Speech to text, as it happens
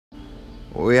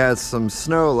We had some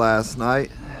snow last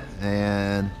night,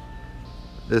 and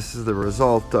this is the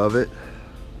result of it.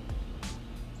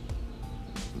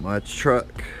 My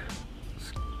truck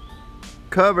is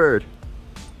covered.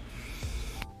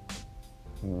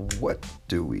 What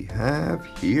do we have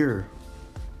here?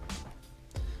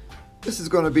 This is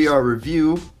going to be our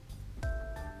review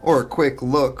or a quick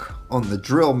look on the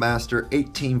Drill Master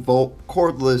 18 volt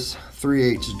cordless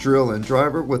 3/8 drill and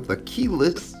driver with a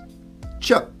keyless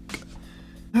chuck.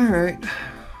 Alright,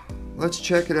 let's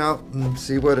check it out and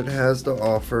see what it has to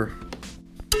offer.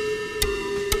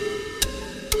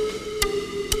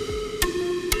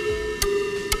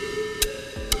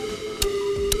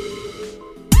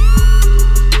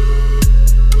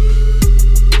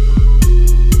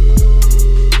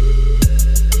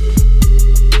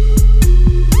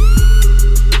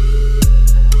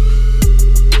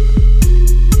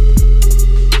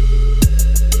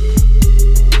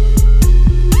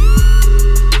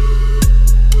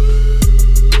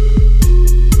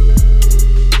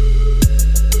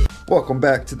 Welcome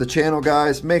back to the channel,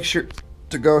 guys. Make sure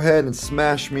to go ahead and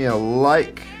smash me a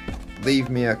like, leave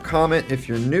me a comment. If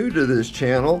you're new to this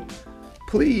channel,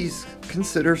 please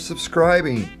consider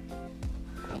subscribing.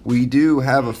 We do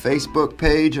have a Facebook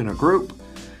page and a group,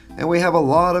 and we have a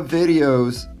lot of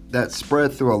videos that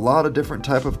spread through a lot of different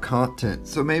type of content,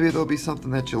 so maybe there'll be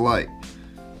something that you like.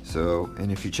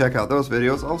 And if you check out those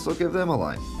videos, also give them a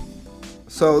like.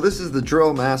 So this is the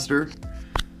Drill Master.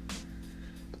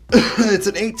 It's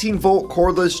an 18 volt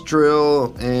cordless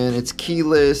drill, and it's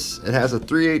keyless. It has a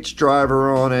 3/8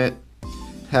 driver on it.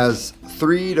 Has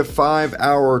 3 to 5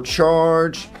 hour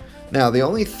charge. Now the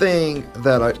only thing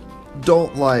that I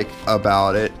don't like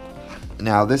about it,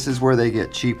 now this is where they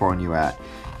get cheap on you at,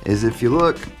 is if you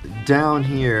look down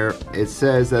here, it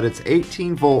says that it's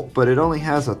 18 volt, but it only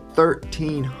has a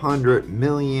 1300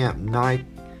 milliamp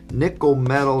nickel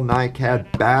metal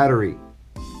NiCad battery.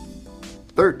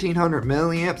 1300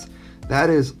 milliamps, that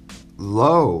is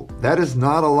low. That is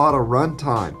not a lot of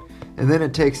runtime, and then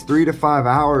it takes 3 to 5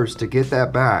 hours to get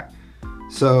that back.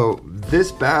 So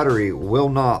this battery will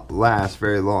not last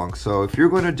very long. So if you're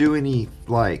going to do any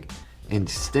like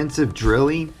extensive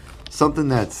drilling, something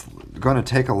that's going to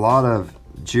take a lot of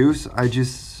juice, I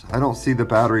don't see the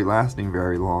battery lasting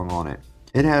very long on it.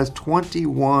 It has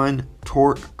 21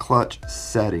 torque clutch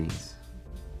settings.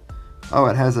 Oh,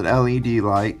 it has an LED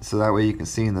light, so that way you can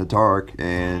see in the dark,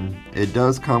 and it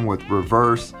does come with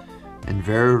reverse and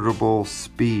variable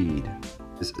speed.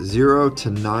 It's 0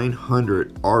 to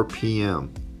 900 RPM.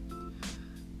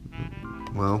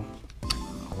 Well,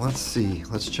 let's see.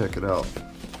 Let's check it out.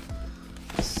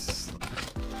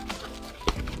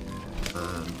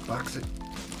 Unbox it.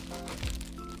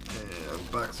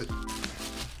 Unbox it.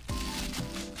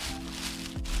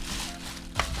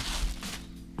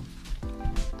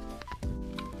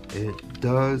 It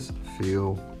does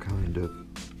feel kind of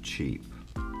cheap.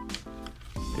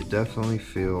 It definitely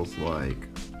feels like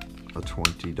a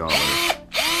 $20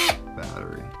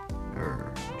 battery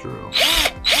or drill.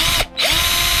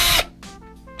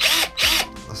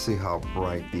 Let's see how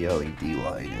bright the LED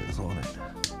light is on it.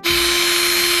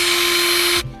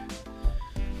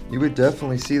 You would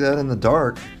definitely see that in the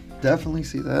dark. Definitely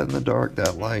see that in the dark,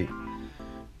 that light.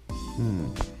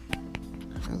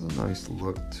 Has a nice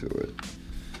look to it.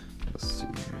 Let's see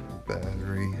here, the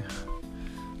battery.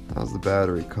 How's the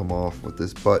battery come off with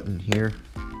this button here?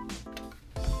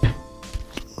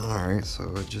 Alright, so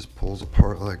it just pulls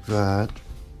apart like that.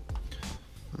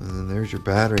 And then there's your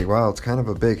battery. Wow, it's kind of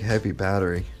a big, heavy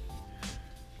battery.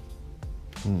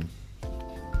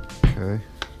 Okay.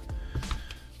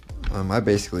 I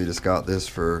basically just got this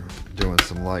for doing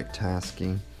some light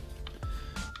tasking.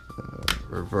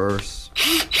 Reverse.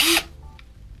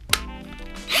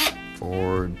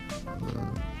 Forward.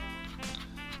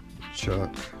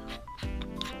 Chuck.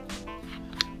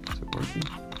 Is it working?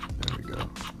 There we go.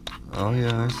 Oh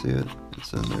yeah, I see it.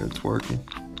 It's in there. It's working.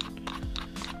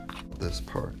 This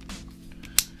part.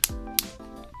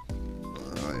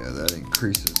 Oh yeah, that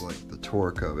increases like the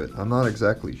torque of it. I'm not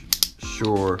exactly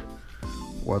sure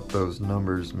what those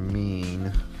numbers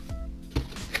mean.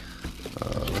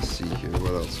 Let's see here.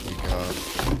 What else we got?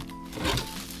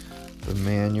 The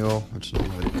manual, which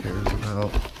nobody cares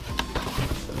about.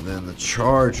 And then the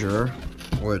charger,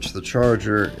 which the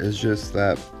charger is just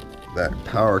that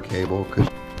power cable.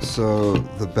 So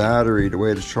the battery, the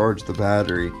way to charge the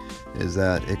battery is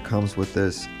that it comes with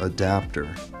this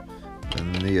adapter,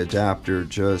 and the adapter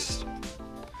just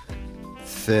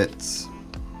fits,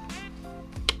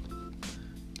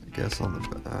 I guess, on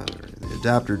the battery. The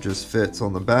adapter just fits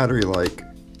on the battery like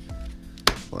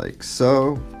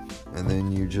so, and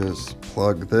then you just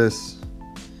plug this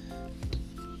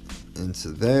into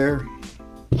there,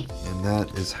 and that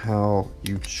is how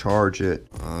you charge it.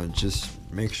 Just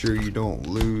make sure you don't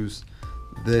lose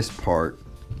this part.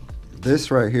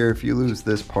 This right here, if you lose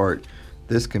this part,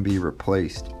 this can be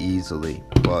replaced easily,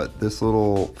 but this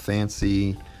little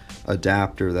fancy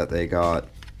adapter that they got,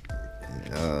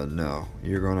 no,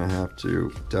 you're gonna have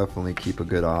to definitely keep a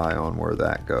good eye on where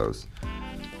that goes.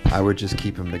 I would just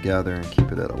keep them together and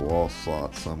keep it at a wall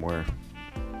slot somewhere.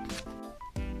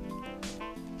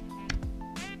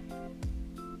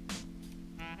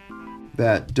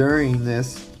 That during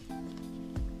this,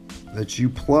 that you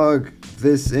plug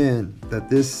this in, that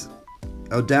this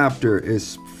adapter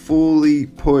is fully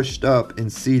pushed up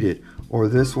and seated, or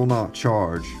this will not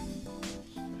charge.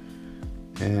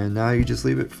 And now you just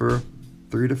leave it for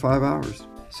 3 to 5 hours.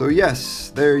 So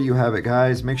yes, there you have it,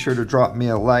 guys. Make sure to drop me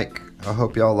a like. I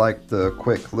hope y'all liked the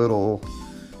quick little,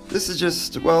 this is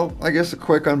just, well, I guess a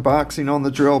quick unboxing on the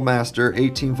Drill Master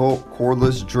 18 volt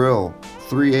cordless drill,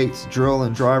 3/8 drill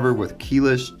and driver with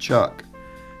keyless chuck.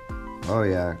 Oh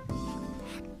yeah,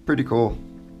 pretty cool.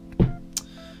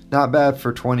 Not bad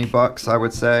for 20 bucks, I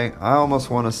would say. I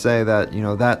almost want to say that, you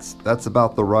know, that's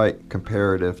about the right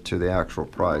comparative to the actual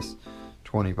price.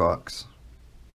 20 bucks.